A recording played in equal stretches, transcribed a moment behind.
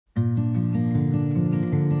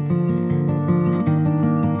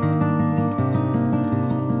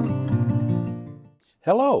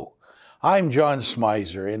Hello, I'm John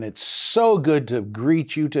Smizer, and it's so good to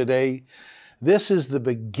greet you today. This is the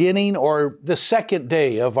beginning or the second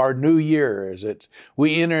day of our new year as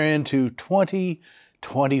we enter into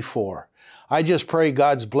 2024. I just pray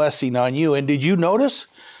God's blessing on you. And did you notice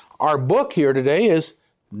our book here today is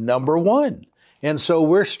number 1? And so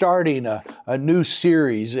we're starting a new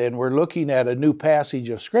series, and we're looking at a new passage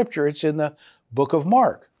of Scripture. It's in the book of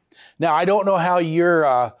Mark. Now, I don't know how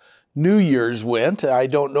your New Year's went. I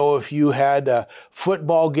don't know if you had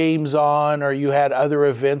football games on or you had other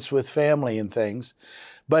events with family and things.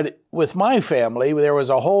 But with my family, there was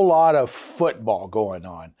a whole lot of football going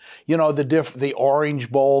on. You know, the Orange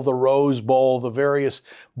Bowl, the Rose Bowl, the various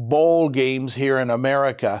bowl games here in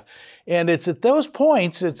America. And it's at those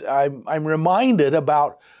points I'm reminded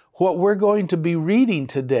about what we're going to be reading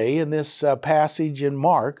today in this passage in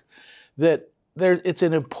Mark, that it's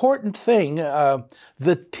an important thing,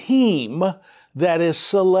 the team that is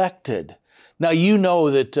selected. Now, you know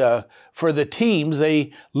that for the teams,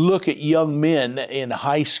 they look at young men in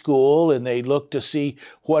high school and they look to see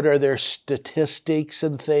what are their statistics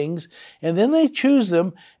and things, and then they choose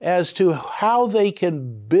them as to how they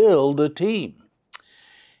can build a team.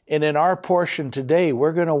 And in our portion today,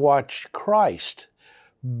 we're going to watch Christ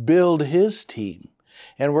build his team.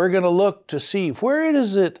 And we're going to look to see where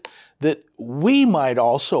is it that we might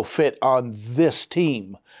also fit on this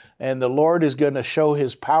team. And the Lord is going to show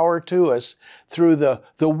his power to us through the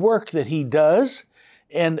work that he does.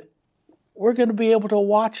 And we're going to be able to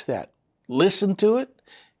watch that, listen to it,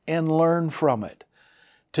 and learn from it.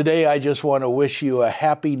 Today, I just want to wish you a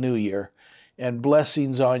happy new year and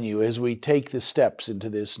blessings on you as we take the steps into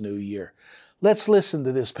this new year. Let's listen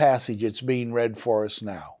to this passage. It's being read for us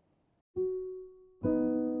now.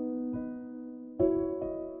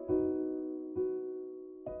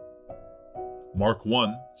 Mark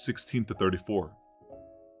 1, 16-34.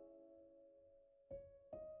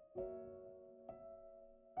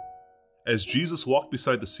 As Jesus walked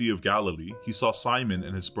beside the Sea of Galilee, he saw Simon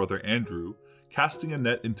and his brother Andrew casting a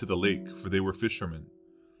net into the lake, for they were fishermen.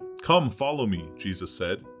 "Come, follow me," Jesus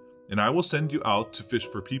said, "and I will send you out to fish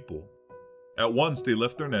for people." At once they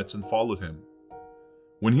left their nets and followed him.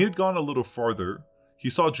 When he had gone a little farther, he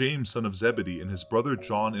saw James, son of Zebedee, and his brother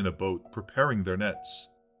John in a boat, preparing their nets.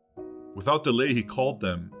 Without delay he called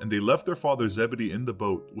them, and they left their father Zebedee in the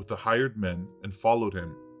boat with the hired men and followed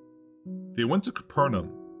him. They went to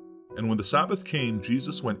Capernaum, and when the Sabbath came,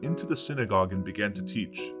 Jesus went into the synagogue and began to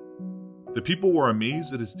teach. The people were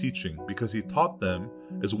amazed at his teaching, because he taught them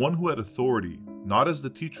as one who had authority, not as the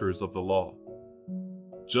teachers of the law.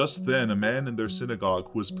 Just then a man in their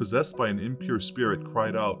synagogue who was possessed by an impure spirit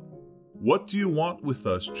cried out, "What do you want with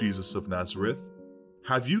us, Jesus of Nazareth?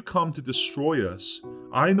 Have you come to destroy us?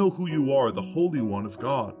 I know who you are, the Holy One of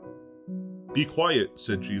God." "Be quiet,"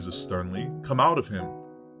 said Jesus sternly. "Come out of him."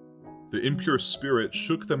 The impure spirit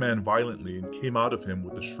shook the man violently and came out of him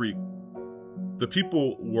with a shriek. The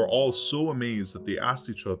people were all so amazed that they asked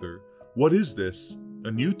each other, "What is this? A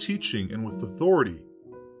new teaching and with authority.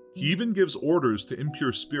 He even gives orders to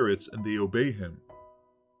impure spirits and they obey him."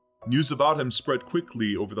 News about him spread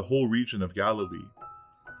quickly over the whole region of Galilee.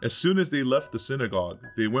 As soon as they left the synagogue,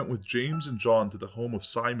 they went with James and John to the home of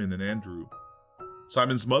Simon and Andrew.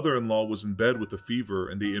 Simon's mother-in-law was in bed with a fever,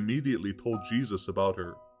 and they immediately told Jesus about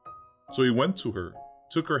her. So he went to her,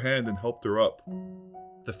 took her hand, and helped her up.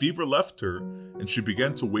 The fever left her, and she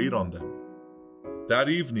began to wait on them. That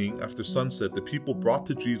evening, after sunset, the people brought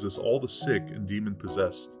to Jesus all the sick and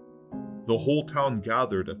demon-possessed. The whole town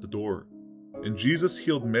gathered at the door, and Jesus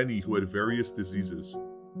healed many who had various diseases.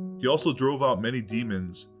 He also drove out many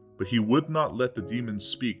demons, but he would not let the demons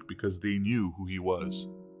speak because they knew who he was.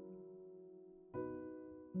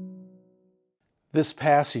 This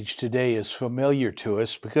passage today is familiar to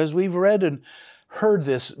us because we've read and heard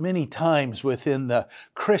this many times within the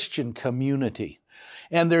Christian community.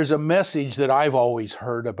 And there's a message that I've always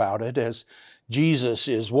heard about it as Jesus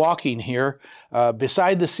is walking here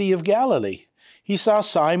beside the Sea of Galilee. He saw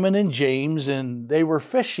Simon and James, and they were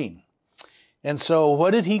fishing. And so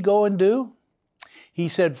what did he go and do? He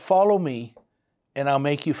said, "Follow me, and I'll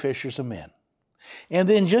make you fishers of men." And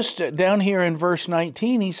then just down here in verse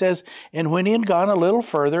 19, he says, "And when he had gone a little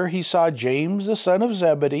further, he saw James, the son of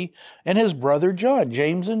Zebedee, and his brother John,"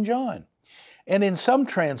 James and John. And in some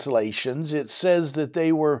translations, it says that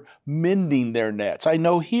they were mending their nets. I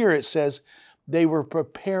know here it says they were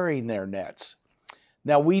preparing their nets.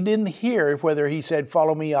 Now, we didn't hear whether he said,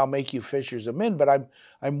 "Follow me, I'll make you fishers of men," but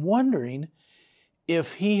I'm wondering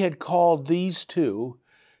if he had called these two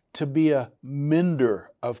to be a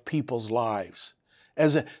mender of people's lives.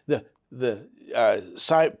 As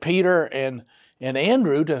Peter and and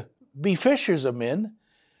Andrew to be fishers of men.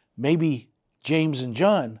 Maybe James and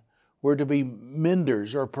John were to be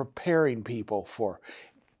menders or preparing people for.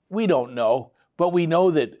 We don't know, but we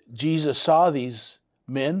know that Jesus saw these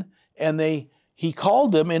men and he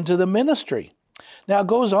called them into the ministry. Now it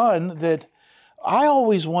goes on that I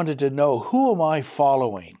always wanted to know, who am I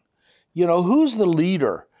following? You know, who's the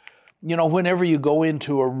leader? You know, whenever you go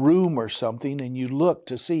into a room or something and you look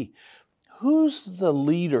to see, who's the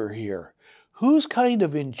leader here? Who's kind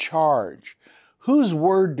of in charge? Whose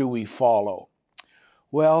word do we follow?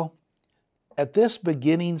 Well, at this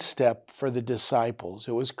beginning step for the disciples,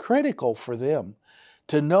 it was critical for them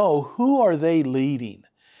to know, who are they leading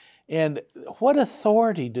and what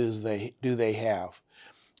authority do they have?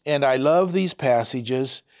 And I love these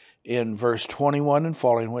passages in verse 21 and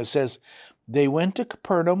following, where it says, they went to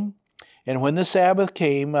Capernaum, and when the Sabbath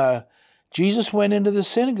came, Jesus went into the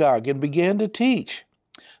synagogue and began to teach.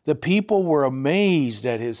 The people were amazed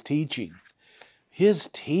at his teaching. His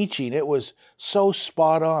teaching, it was so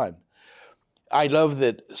spot on. I love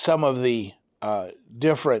that some of the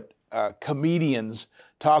different comedians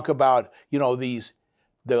talk about, you know, the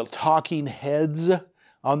talking heads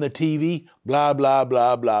on the TV, blah, blah,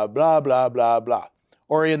 blah, blah, blah, blah, blah, blah.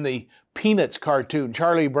 Or in the Peanuts cartoon,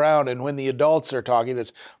 Charlie Brown, and when the adults are talking,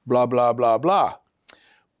 it's blah, blah, blah, blah.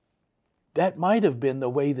 That might have been the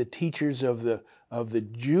way the teachers of the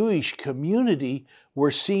Jewish community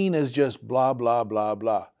were seen, as just blah, blah, blah,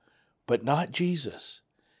 blah. But not Jesus.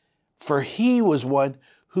 For he was one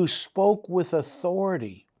who spoke with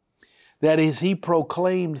authority. That is, he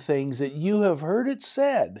proclaimed things that you have heard it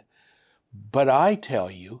said. But I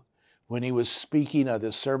tell you, when he was speaking of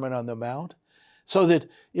the Sermon on the Mount, so that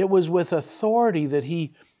it was with authority that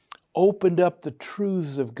he opened up the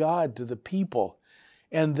truths of God to the people.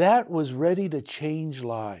 And that was ready to change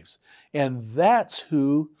lives. And that's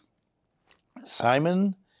who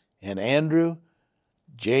Simon and Andrew,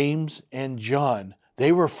 James and John,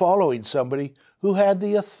 they were following somebody who had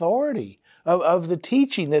the authority of the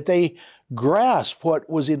teaching, that they grasped what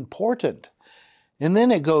was important. And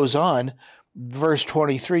then it goes on, verse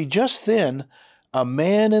 23, just then a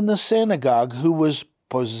man in the synagogue who was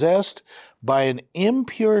possessed by an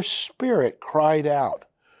impure spirit cried out.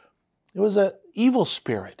 It was an evil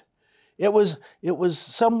spirit. It was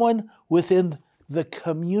someone within the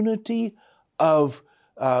community of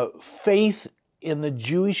faith in the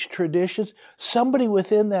Jewish traditions. Somebody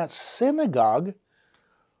within that synagogue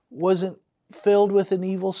wasn't filled with an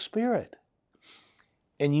evil spirit.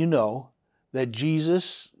 And you know that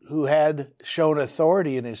Jesus, who had shown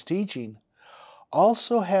authority in his teaching,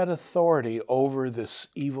 also had authority over this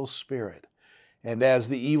evil spirit. And as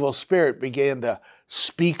the evil spirit began to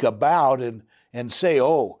speak about and say,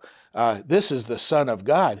 this is the Son of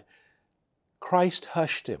God, Christ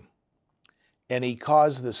hushed him. And he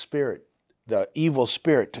caused the evil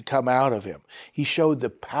spirit to come out of him. He showed the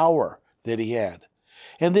power that he had.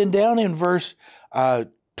 And then down in verse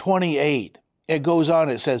 28, it goes on,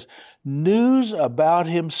 it says, news about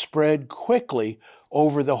him spread quickly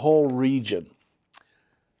over the whole region.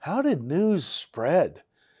 How did news spread?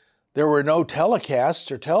 There were no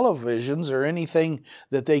telecasts or televisions or anything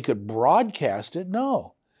that they could broadcast it.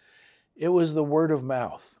 No, it was the word of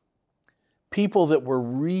mouth. People that were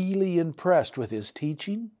really impressed with his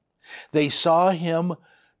teaching, they saw him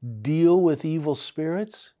deal with evil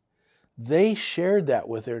spirits, they shared that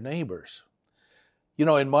with their neighbors. You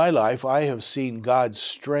know, in my life, I have seen God's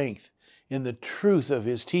strength in the truth of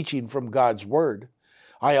his teaching from God's word.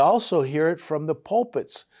 I also hear it from the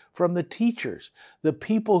pulpits, from the teachers, the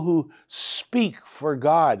people who speak for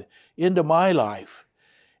God into my life.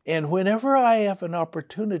 And whenever I have an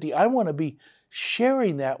opportunity, I want to be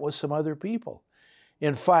sharing that with some other people.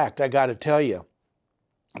 In fact, I got to tell you,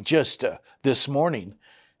 just this morning,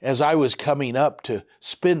 as I was coming up to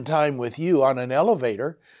spend time with you on an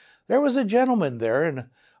elevator, there was a gentleman there, and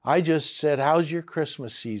I just said, how's your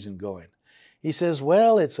Christmas season going? He says,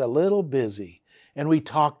 well, it's a little busy. And we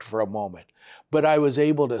talked for a moment, but I was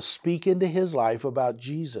able to speak into his life about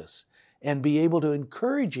Jesus and be able to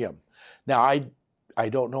encourage him. Now, I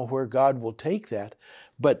don't know where God will take that,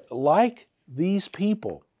 but like these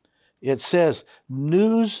people, it says,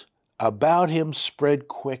 news about him spread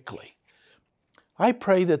quickly. I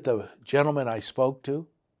pray that the gentleman I spoke to,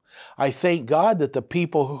 I thank God that the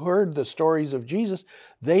people who heard the stories of Jesus,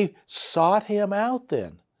 they sought him out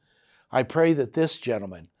then. I pray that this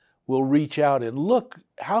gentleman will reach out and look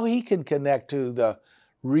how he can connect to the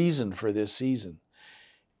reason for this season.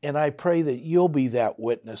 And I pray that you'll be that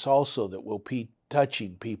witness also that will be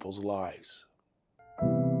touching people's lives.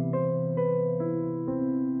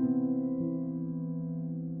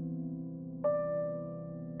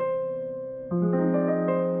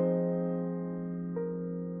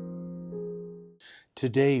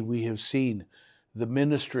 Today we have seen the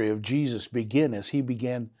ministry of Jesus begin as he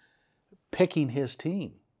began picking his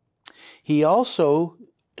team. He also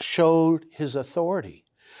showed his authority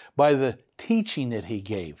by the teaching that he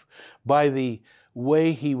gave, by the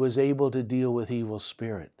way he was able to deal with evil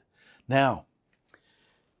spirit. Now,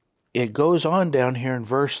 it goes on down here in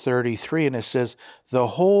verse 33, and it says, the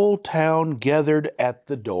whole town gathered at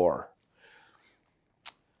the door.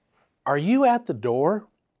 Are you at the door?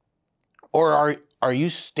 Or are you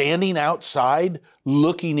standing outside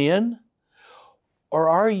looking in? Or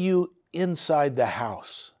are you inside the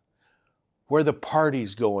house where the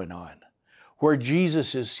party's going on, where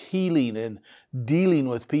Jesus is healing and dealing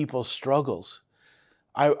with people's struggles?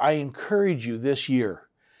 I encourage you this year,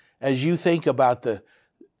 as you think about the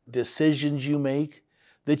decisions you make,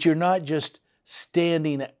 that you're not just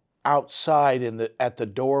standing outside at the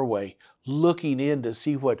doorway looking in to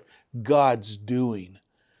see what God's doing.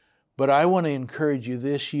 But I want to encourage you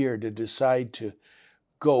this year to decide to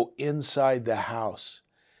go inside the house.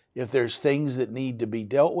 If there's things that need to be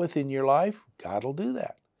dealt with in your life, God will do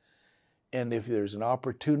that. And if there's an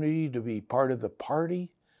opportunity to be part of the party,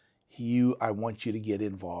 I want you to get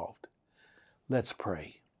involved. Let's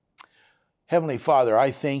pray. Heavenly Father, I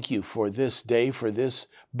thank you for this day, for this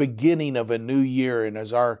beginning of a new year. And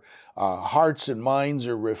as our hearts and minds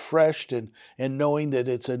are refreshed and knowing that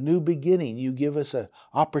it's a new beginning, you give us an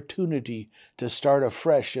opportunity to start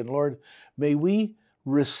afresh. And Lord, may we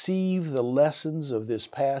receive the lessons of this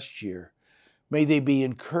past year. May they be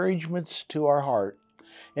encouragements to our heart.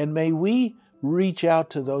 And may we reach out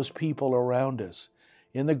to those people around us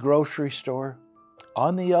in the grocery store,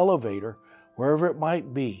 on the elevator, wherever it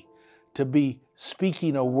might be, to be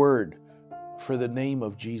speaking a word for the name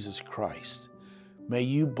of Jesus Christ. May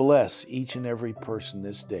you bless each and every person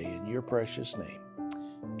this day in your precious name.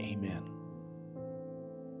 Amen.